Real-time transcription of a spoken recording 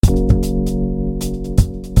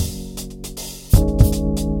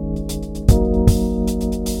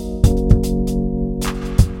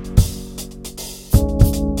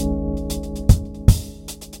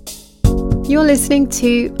listening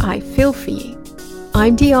to I Feel For You.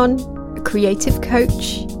 I'm Dion, a creative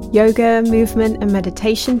coach, yoga, movement and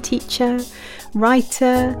meditation teacher,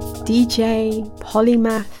 writer, DJ,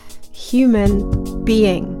 polymath, human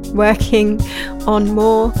being, working on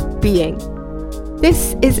more being.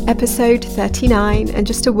 This is episode 39, and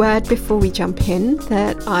just a word before we jump in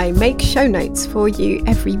that I make show notes for you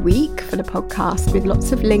every week for the podcast with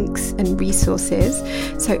lots of links and resources.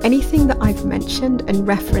 So anything that I've mentioned and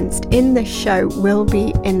referenced in this show will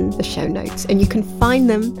be in the show notes, and you can find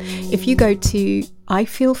them if you go to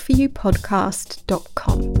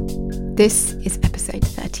ifeelforyoupodcast.com. This is episode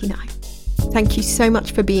 39. Thank you so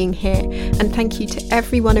much for being here, and thank you to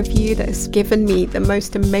every one of you that has given me the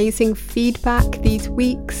most amazing feedback these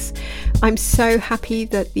weeks. I'm so happy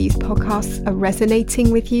that these podcasts are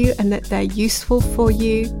resonating with you and that they're useful for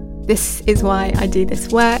you. This is why I do this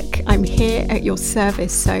work. I'm here at your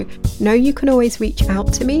service, so know you can always reach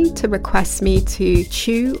out to me to request me to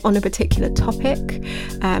chew on a particular topic.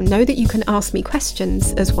 Know that you can ask me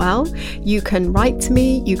questions as well. You can write to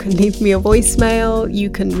me, you can leave me a voicemail, you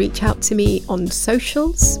can reach out to me on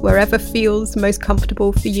socials, wherever feels most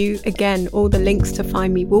comfortable for you. Again, all the links to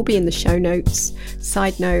find me will be in the show notes.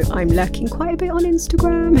 Side note, I'm lurking quite a bit on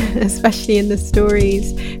Instagram, especially in the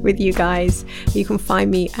stories with you guys. You can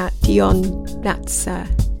find me at Dion, that's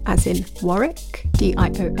as in Warwick,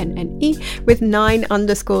 Dionne, with 9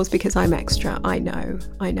 underscores because I'm extra. I know.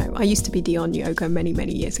 I used to be Dion Yoga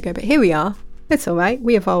many years ago, but here we are. It's all right.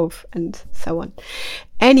 We evolve and so on.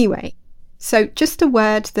 Anyway, so just a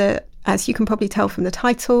word that, as you can probably tell from the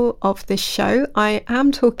title of this show, I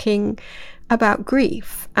am talking about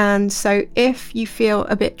grief. And so if you feel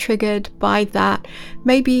a bit triggered by that,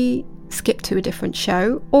 maybe skip to a different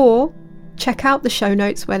show or check out the show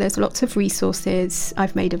notes where there's lots of resources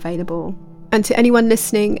I've made available. And to anyone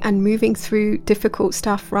listening and moving through difficult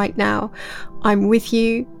stuff right now, I'm with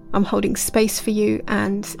you, I'm holding space for you,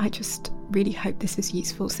 and I just really hope this is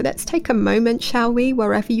useful. So let's take a moment, shall we,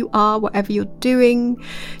 wherever you are, whatever you're doing,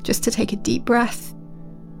 just to take a deep breath.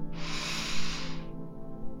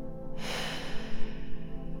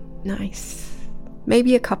 Nice.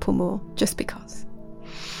 Maybe a couple more, just because.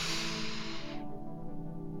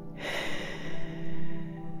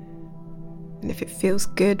 And if it feels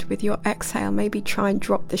good with your exhale, maybe try and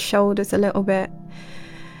drop the shoulders a little bit.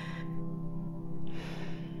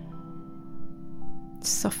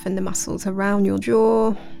 Soften the muscles around your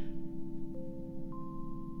jaw.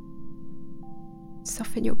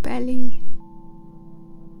 Soften your belly.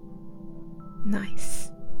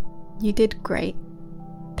 Nice. You did great.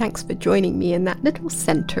 Thanks for joining me in that little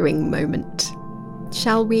centering moment.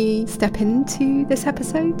 Shall we step into this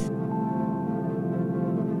episode?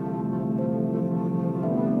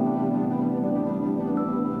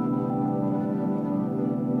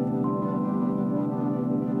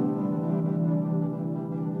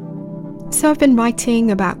 So I've been writing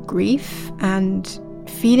about grief and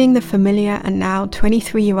feeling the familiar and now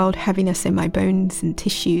 23-year-old heaviness in my bones and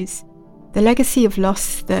tissues. The legacy of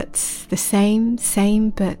loss that's the same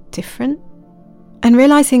but different. And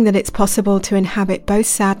realizing that it's possible to inhabit both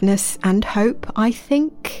sadness and hope, I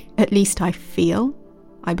think, at least I feel,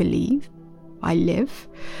 I believe, I live.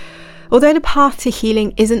 Although the path to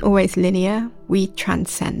healing isn't always linear, we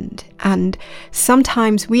transcend, and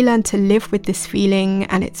sometimes we learn to live with this feeling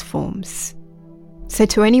and its forms. So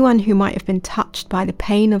to anyone who might have been touched by the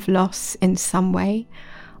pain of loss in some way,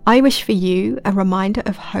 I wish for you a reminder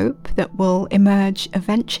of hope that will emerge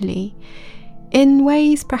eventually in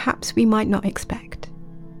ways perhaps we might not expect,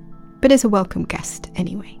 but as a welcome guest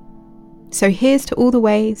anyway. So here's to all the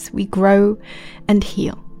ways we grow and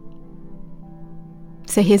heal.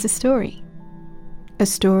 So here's a story,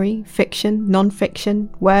 fiction, non-fiction,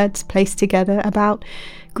 words placed together about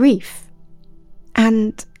grief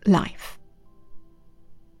and life.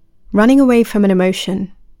 Running away from an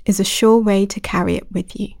emotion is a sure way to carry it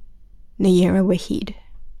with you. Nayira Waheed.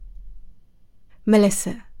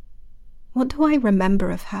 Melissa, what do I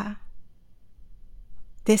remember of her?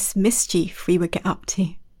 This mischief we would get up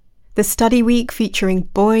to. The study week featuring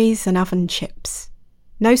boys and oven chips.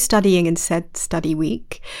 No studying in said study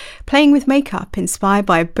week. Playing with makeup inspired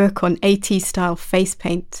by a book on 80s style face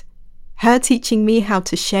paint. Her teaching me how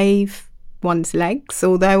to shave one's legs,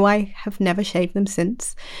 although I have never shaved them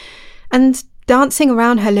since. And dancing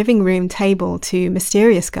around her living room table to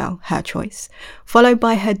Mysterious Girl, her choice, followed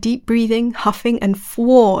by her deep breathing, huffing and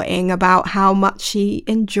fawing about how much she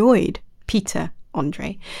enjoyed Peter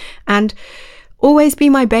Andre. And Always Be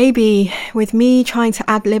My Baby, with me trying to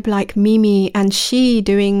ad-lib like Mimi and she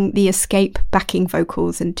doing the escape backing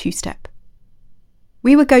vocals and two-step.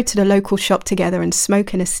 We would go to the local shop together and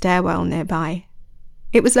smoke in a stairwell nearby.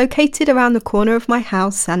 It was located around the corner of my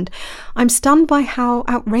house, and I'm stunned by how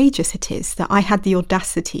outrageous it is that I had the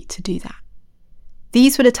audacity to do that.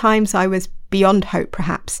 These were the times I was beyond hope,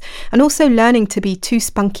 perhaps, and also learning to be too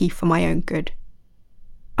spunky for my own good.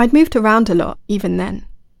 I'd moved around a lot even then.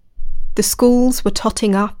 The schools were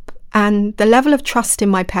totting up, and the level of trust in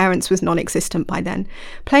my parents was non-existent by then,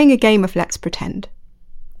 playing a game of let's pretend.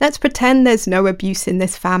 Let's pretend there's no abuse in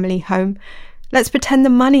this family home. Let's pretend the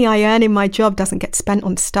money I earn in my job doesn't get spent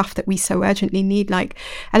on stuff that we so urgently need, like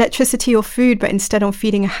electricity or food, but instead on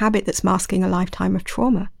feeding a habit that's masking a lifetime of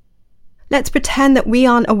trauma. Let's pretend that we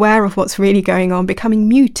aren't aware of what's really going on, becoming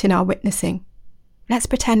mute in our witnessing. Let's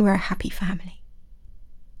pretend we're a happy family.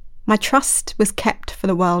 My trust was kept for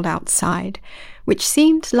the world outside, which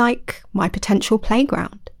seemed like my potential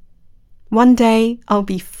playground. One day I'll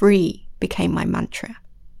be free became my mantra.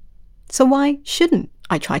 So why shouldn't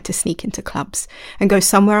I try to sneak into clubs and go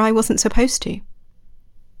somewhere I wasn't supposed to?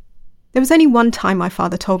 There was only one time my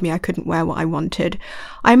father told me I couldn't wear what I wanted.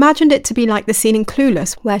 I imagined it to be like the scene in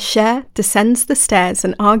Clueless, where Cher descends the stairs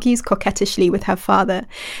and argues coquettishly with her father,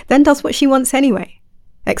 then does what she wants anyway.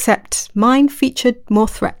 Except mine featured more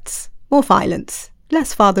threats, more violence,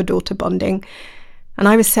 less father-daughter bonding. And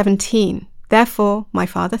I was 17, therefore my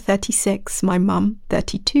father 36, my mum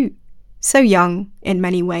 32. So young, in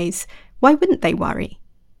many ways, why wouldn't they worry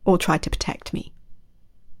or try to protect me?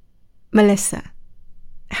 Melissa.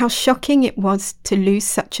 How shocking it was to lose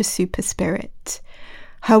such a super spirit.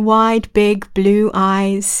 Her wide, big blue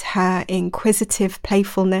eyes, her inquisitive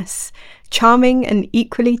playfulness, charming and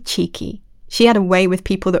equally cheeky. She had a way with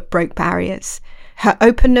people that broke barriers. Her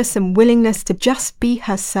openness and willingness to just be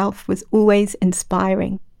herself was always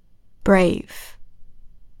inspiring. Brave.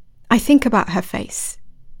 I think about her face.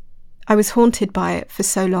 I was haunted by it for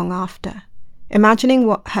so long after, imagining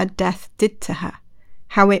what her death did to her.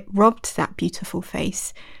 How it robbed that beautiful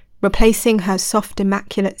face, replacing her soft,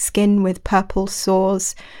 immaculate skin with purple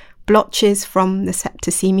sores, blotches from the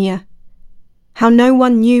septicemia. How no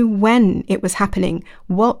one knew when it was happening,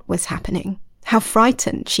 what was happening, how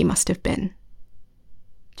frightened she must have been.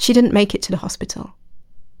 She didn't make it to the hospital.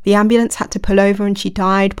 The ambulance had to pull over and she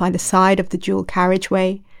died by the side of the dual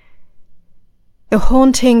carriageway. The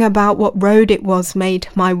haunting about what road it was made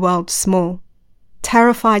my world small.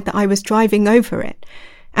 Terrified that I was driving over it,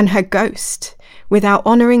 and her ghost, without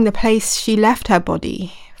honouring the place she left her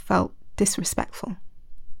body, felt disrespectful.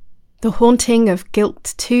 The haunting of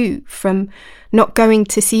guilt too, from not going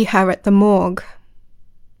to see her at the morgue.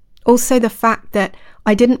 Also the fact that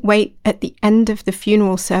I didn't wait at the end of the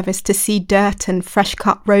funeral service to see dirt and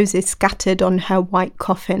fresh-cut roses scattered on her white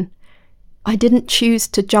coffin. I didn't choose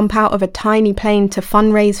to jump out of a tiny plane to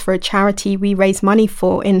fundraise for a charity we raise money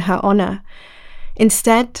for in her honour.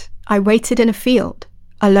 Instead, I waited in a field,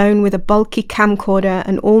 alone with a bulky camcorder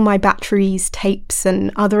and all my batteries, tapes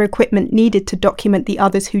and other equipment needed to document the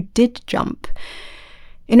others who did jump,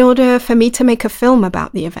 in order for me to make a film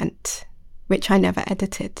about the event, which I never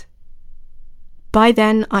edited. By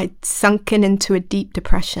then, I'd sunken into a deep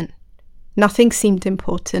depression. Nothing seemed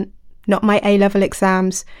important, not my A-level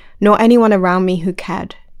exams, nor anyone around me who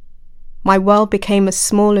cared. My world became as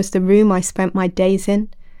small as the room I spent my days in,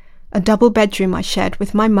 a double bedroom I shared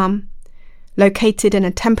with my mum, located in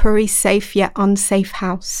a temporary safe yet unsafe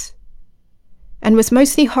house, and was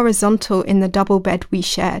mostly horizontal in the double bed we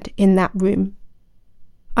shared in that room.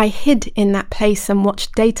 I hid in that place and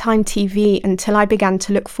watched daytime TV until I began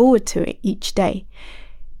to look forward to it each day,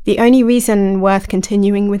 the only reason worth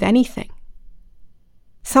continuing with anything.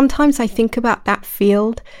 Sometimes I think about that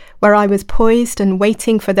field where I was poised and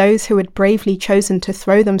waiting for those who had bravely chosen to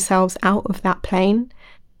throw themselves out of that plane.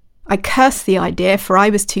 I cursed the idea, for I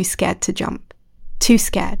was too scared to jump. Too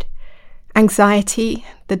scared. Anxiety,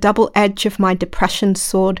 the double edge of my depression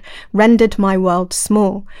sword, rendered my world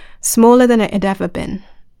small, smaller than it had ever been.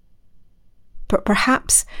 But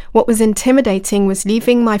perhaps what was intimidating was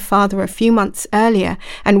leaving my father a few months earlier,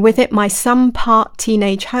 and with it my some-part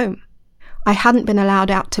teenage home. I hadn't been allowed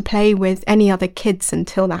out to play with any other kids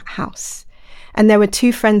until that house, and there were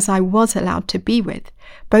 2 friends I was allowed to be with,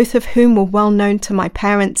 both of whom were well known to my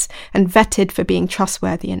parents and vetted for being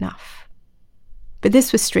trustworthy enough. But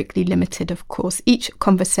this was strictly limited, of course, each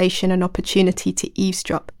conversation an opportunity to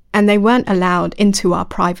eavesdrop, and they weren't allowed into our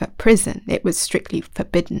private prison. It was strictly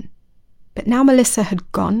forbidden. But now Melissa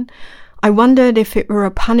had gone, I wondered if it were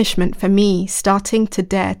a punishment for me starting to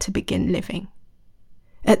dare to begin living.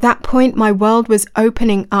 At that point, my world was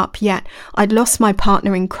opening up, yet I'd lost my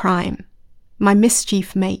partner in crime, my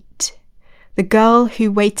mischief mate, The girl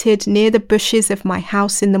who waited near the bushes of my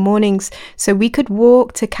house in the mornings so we could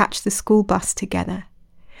walk to catch the school bus together,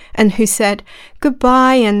 and who said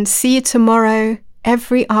goodbye and see you tomorrow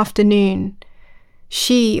every afternoon.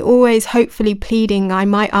 She always hopefully pleading I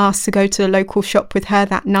might ask to go to the local shop with her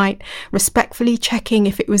that night, respectfully checking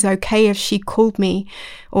if it was okay if she called me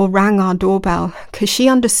or rang our doorbell, because she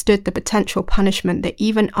understood the potential punishment that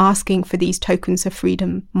even asking for these tokens of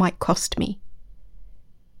freedom might cost me.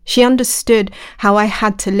 She understood how I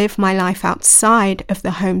had to live my life outside of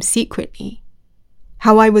the home secretly,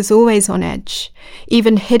 how I was always on edge,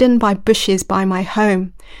 even hidden by bushes by my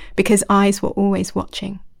home, because eyes were always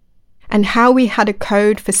watching. And how we had a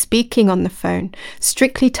code for speaking on the phone,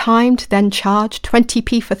 strictly timed, then charged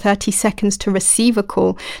 20p for 30 seconds to receive a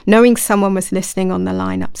call, knowing someone was listening on the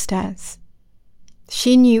line upstairs.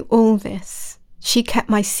 She knew all this. She kept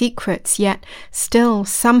my secrets, yet still,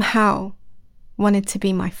 somehow, wanted to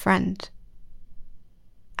be my friend.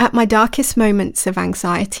 At my darkest moments of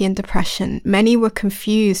anxiety and depression, many were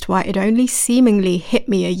confused why it only seemingly hit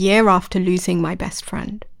me a year after losing my best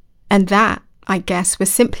friend. And that, I guess,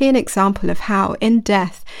 was simply an example of how, in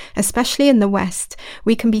death, especially in the West,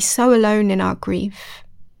 we can be so alone in our grief.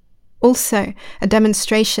 Also, a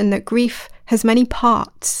demonstration that grief has many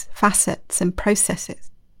parts, facets, and processes.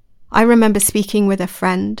 I remember speaking with a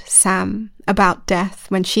friend, Sam, about death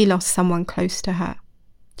when she lost someone close to her.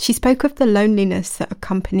 She spoke of the loneliness that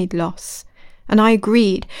accompanied loss, and I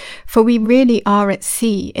agreed, for we really are at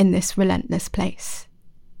sea in this relentless place.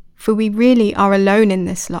 For we really are alone in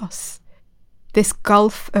this loss. This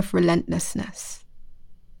gulf of relentlessness.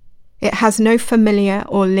 It has no familiar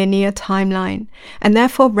or linear timeline, and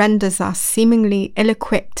therefore renders us seemingly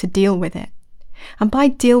ill-equipped to deal with it. And by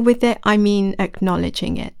deal with it, I mean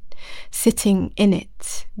acknowledging it, sitting in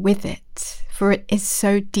it, with it, for it is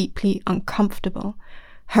so deeply uncomfortable,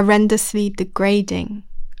 horrendously degrading,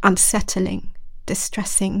 unsettling,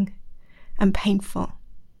 distressing, and painful.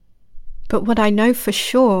 But what I know for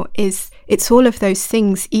sure is it's all of those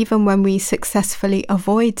things even when we successfully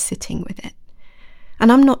avoid sitting with it. And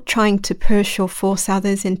I'm not trying to push or force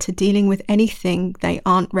others into dealing with anything they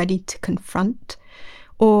aren't ready to confront.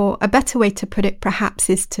 Or a better way to put it perhaps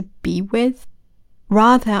is to be with.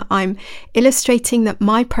 Rather, I'm illustrating that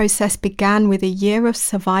my process began with a year of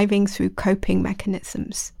surviving through coping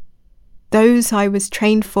mechanisms. Those I was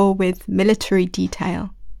trained for with military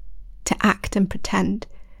detail, to act and pretend,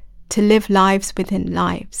 to live lives within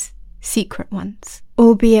lives, secret ones,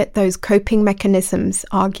 albeit those coping mechanisms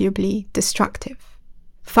arguably destructive.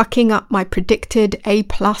 Fucking up my predicted A+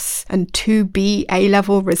 and 2B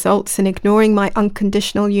A-level results and ignoring my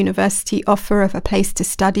unconditional university offer of a place to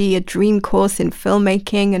study a dream course in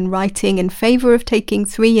filmmaking and writing in favour of taking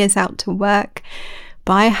 3 years out to work,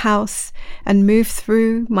 buy a house, and move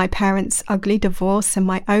through my parents' ugly divorce and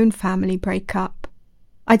my own family breakup.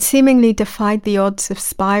 I'd seemingly defied the odds of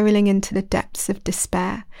spiralling into the depths of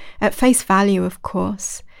despair. At face value, of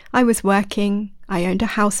course. I was working, I owned a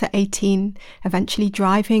house at 18, eventually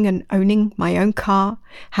driving and owning my own car,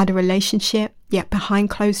 had a relationship, yet behind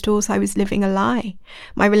closed doors I was living a lie.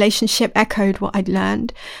 My relationship echoed what I'd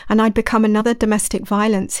learned, and I'd become another domestic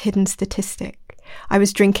violence hidden statistic. I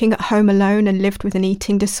was drinking at home alone and lived with an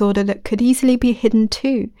eating disorder that could easily be hidden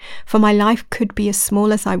too, for my life could be as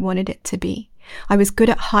small as I wanted it to be. I was good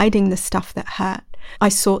at hiding the stuff that hurt. I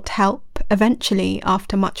sought help, eventually,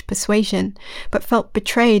 after much persuasion, but felt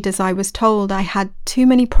betrayed as I was told I had too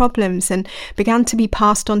many problems and began to be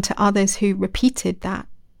passed on to others who repeated that.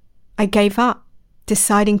 I gave up,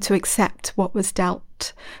 deciding to accept what was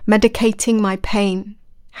dealt, medicating my pain,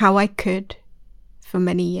 how I could, for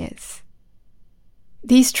many years.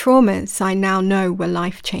 These traumas I now know were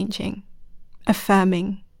life-changing,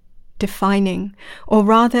 affirming, defining, or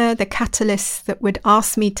rather the catalysts that would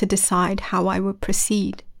ask me to decide how I would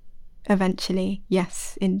proceed. Eventually,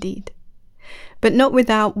 yes, indeed. But not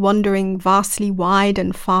without wandering vastly wide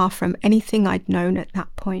and far from anything I'd known at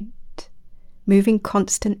that point. Moving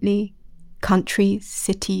constantly, countries,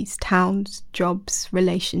 cities, towns, jobs,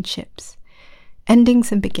 relationships,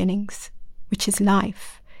 endings and beginnings, which is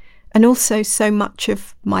life, and also so much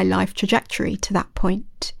of my life trajectory to that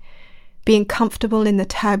point. Being comfortable in the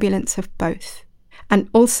turbulence of both, and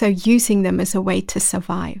also using them as a way to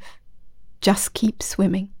survive. Just keep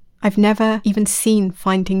swimming. I've never even seen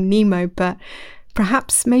Finding Nemo, but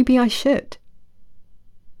perhaps maybe I should.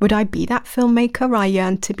 Would I be that filmmaker I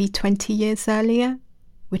yearned to be 20 years earlier?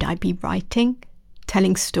 Would I be writing,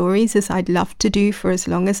 telling stories as I'd loved to do for as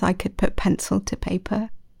long as I could put pencil to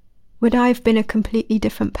paper? Would I have been a completely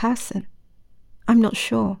different person? I'm not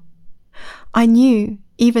sure. I knew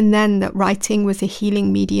even then that writing was a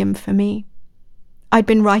healing medium for me, I'd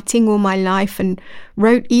been writing all my life and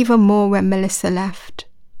wrote even more when Melissa left.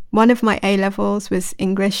 One of my A-levels was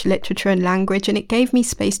English, Literature and Language, and it gave me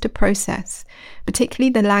space to process,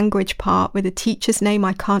 particularly the language part with a teacher's name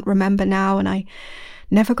I can't remember now, and I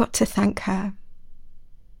never got to thank her.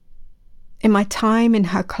 In my time in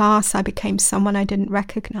her class, I became someone I didn't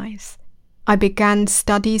recognize. I began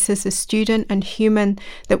studies as a student and human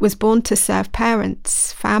that was born to serve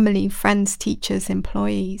parents, family, friends, teachers,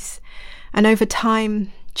 employees, and over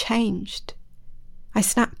time changed. I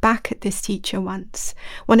snapped back at this teacher once,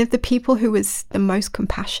 one of the people who was the most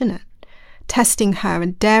compassionate, testing her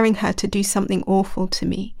and daring her to do something awful to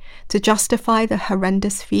me, to justify the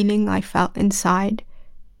horrendous feeling I felt inside,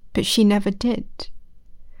 but she never did.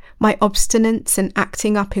 My obstinance and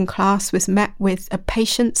acting up in class was met with a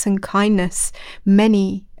patience and kindness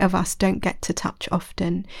many of us don't get to touch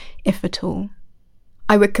often, if at all.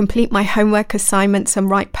 I would complete my homework assignments and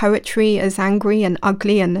write poetry as angry and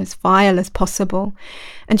ugly and as vile as possible,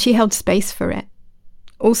 and she held space for it.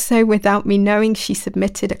 Also, without me knowing, she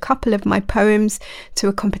submitted a couple of my poems to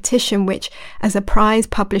a competition which, as a prize,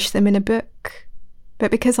 published them in a book.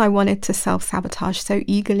 But because I wanted to self-sabotage so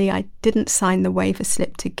eagerly, I didn't sign the waiver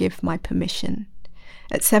slip to give my permission.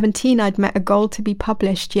 At 17, I'd met a goal to be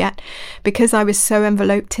published, yet because I was so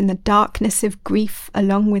enveloped in the darkness of grief,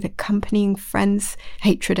 along with accompanying friends,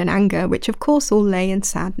 hatred and anger, which of course all lay in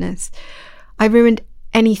sadness, I ruined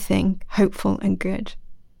anything hopeful and good.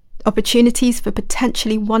 Opportunities for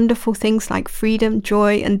potentially wonderful things like freedom,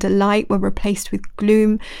 joy and delight were replaced with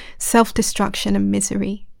gloom, self-destruction and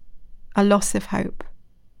misery. A loss of hope.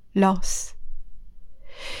 Loss.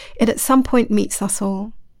 It at some point meets us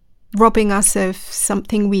all, robbing us of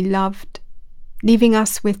something we loved, leaving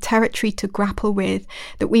us with territory to grapple with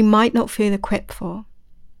that we might not feel equipped for.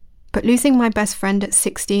 But losing my best friend at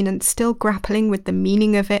 16 and still grappling with the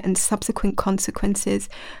meaning of it and subsequent consequences,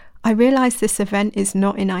 I realised this event is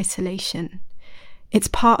not in isolation. It's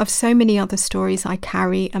part of so many other stories I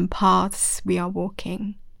carry and paths we are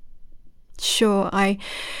walking. Sure, I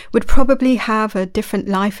would probably have a different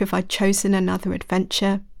life if I'd chosen another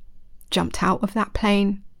adventure, jumped out of that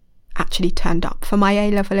plane, actually turned up for my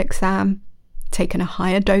A-level exam, taken a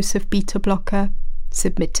higher dose of beta blocker,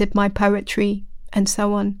 submitted my poetry, and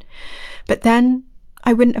so on. But then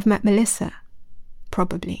I wouldn't have met Melissa,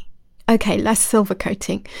 probably. Okay, less silver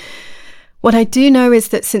coating. What I do know is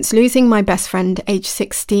that since losing my best friend age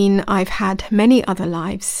 16, I've had many other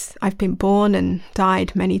lives. I've been born and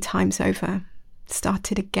died many times over,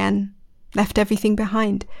 started again, left everything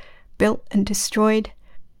behind, built and destroyed.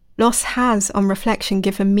 Loss has, on reflection,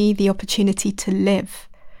 given me the opportunity to live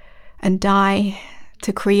and die,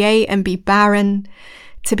 to create and be barren,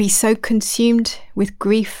 to be so consumed with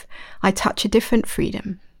grief, I touch a different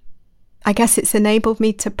freedom. I guess it's enabled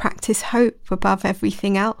me to practice hope above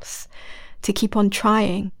everything else, to keep on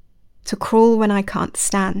trying, to crawl when I can't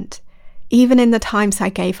stand, even in the times I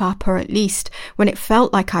gave up, or at least when it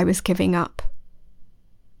felt like I was giving up.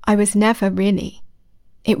 I was never really.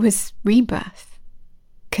 It was rebirth.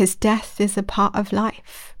 Because death is a part of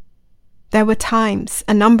life. There were times,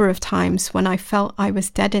 a number of times, when I felt I was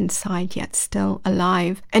dead inside yet still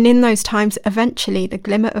alive. And in those times, eventually, the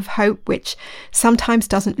glimmer of hope, which sometimes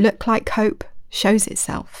doesn't look like hope, shows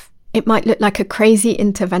itself. It might look like a crazy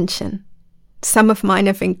intervention. Some of mine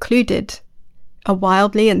have included a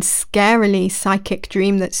wildly and scarily psychic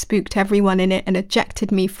dream that spooked everyone in it and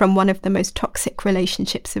ejected me from one of the most toxic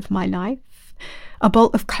relationships of my life. A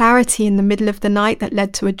bolt of clarity in the middle of the night that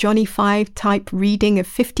led to a Johnny Five type reading of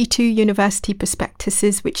 52 university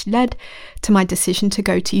prospectuses, which led to my decision to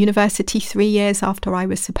go to university 3 years after I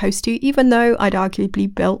was supposed to, even though I'd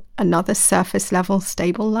arguably built another surface level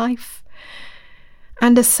stable life.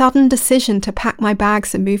 And a sudden decision to pack my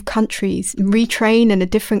bags and move countries, and retrain in a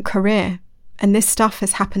different career. And this stuff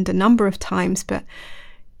has happened a number of times, but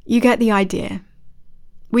you get the idea.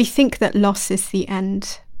 We think that loss is the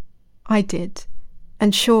end. I did.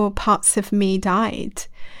 And sure, parts of me died,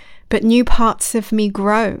 but new parts of me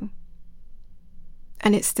grow.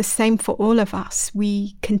 And it's the same for all of us.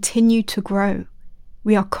 We continue to grow.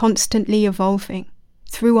 We are constantly evolving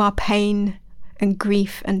through our pain and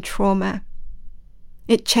grief and trauma.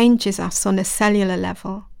 It changes us on a cellular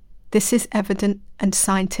level. This is evident and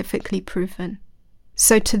scientifically proven.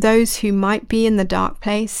 So to those who might be in the dark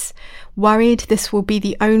place, worried this will be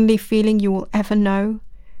the only feeling you will ever know,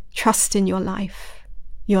 trust in your life.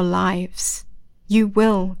 Your lives. You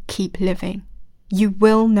will keep living. You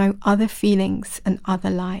will know other feelings and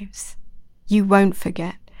other lives. You won't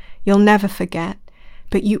forget. You'll never forget,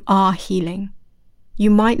 but you are healing.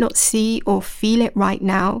 You might not see or feel it right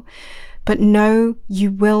now, But know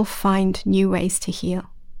you will find new ways to heal,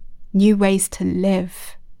 new ways to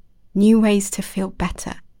live, new ways to feel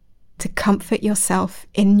better, to comfort yourself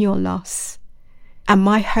in your loss. And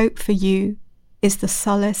my hope for you is the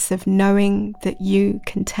solace of knowing that you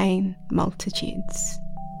contain multitudes.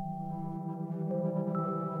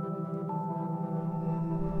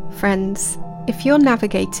 Friends, if you're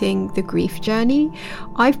navigating the grief journey,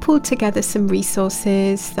 I've pulled together some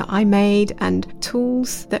resources that I made and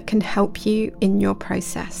tools that can help you in your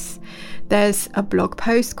process. There's a blog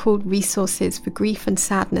post called Resources for Grief and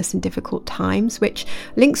Sadness in Difficult Times, which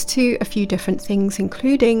links to a few different things,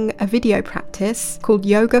 including a video practice called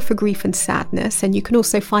Yoga for Grief and Sadness. And you can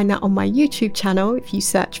also find that on my YouTube channel if you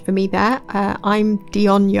search for me there. I'm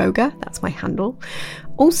Dion Yoga, that's my handle.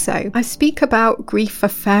 Also, I speak about grief a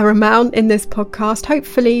fair amount in this podcast,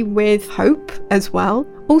 hopefully with hope as well.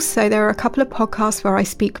 Also, there are a couple of podcasts where I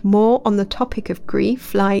speak more on the topic of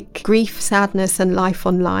grief, like Grief, Sadness and Life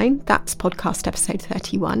Online. That's podcast episode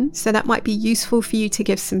 31. So that might be useful for you to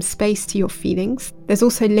give some space to your feelings. There's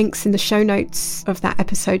also links in the show notes of that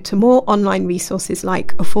episode to more online resources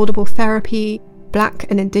like affordable therapy,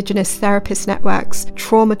 Black and Indigenous therapist networks,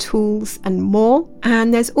 trauma tools, and more.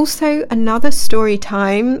 And there's also another story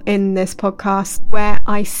time in this podcast where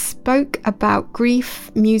I spoke about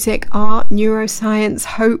grief, music, art, neuroscience,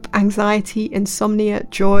 hope, anxiety, insomnia,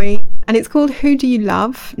 joy. And it's called Who Do You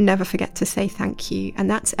Love? Never Forget to Say Thank You.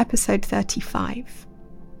 And that's episode 35.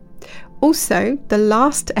 Also, the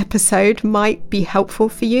last episode might be helpful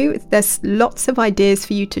for you. There's lots of ideas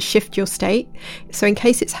for you to shift your state. So in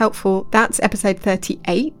case it's helpful, that's episode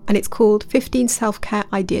 38, and it's called 15 Self-Care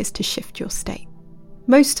Ideas to Shift Your State.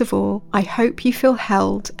 Most of all, I hope you feel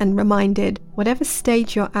held and reminded, whatever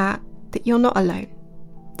stage you're at, that you're not alone,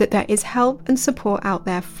 that there is help and support out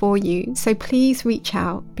there for you. So please reach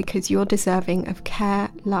out because you're deserving of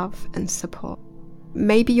care, love, and support.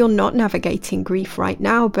 Maybe you're not navigating grief right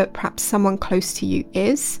now, but perhaps someone close to you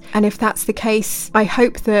is. And if that's the case, I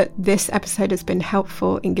hope that this episode has been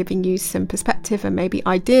helpful in giving you some perspective and maybe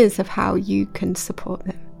ideas of how you can support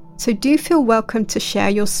them. So do feel welcome to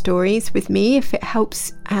share your stories with me if it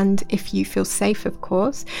helps and if you feel safe, of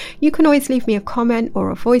course. You can always leave me a comment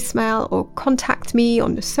or a voicemail or contact me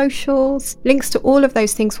on the socials. Links to all of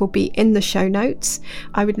those things will be in the show notes.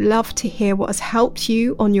 I would love to hear what has helped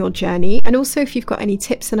you on your journey, and also if you've got any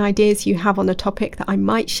tips and ideas you have on the topic that I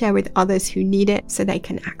might share with others who need it so they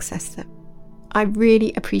can access them. I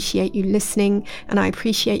really appreciate you listening, and I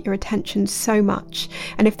appreciate your attention so much.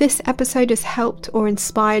 And if this episode has helped or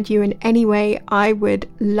inspired you in any way, I would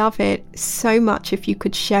love it so much if you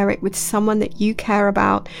could share it with someone that you care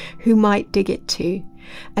about who might dig it too.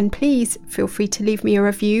 And please feel free to leave me a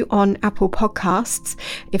review on Apple Podcasts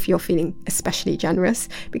if you're feeling especially generous,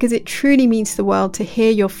 because it truly means the world to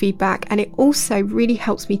hear your feedback, and it also really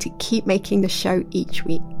helps me to keep making the show each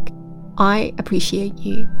week. I appreciate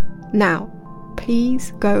you. Now,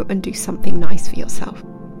 please go and do something nice for yourself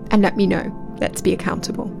and let me know. Let's be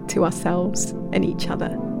accountable to ourselves and each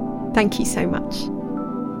other. Thank you so much.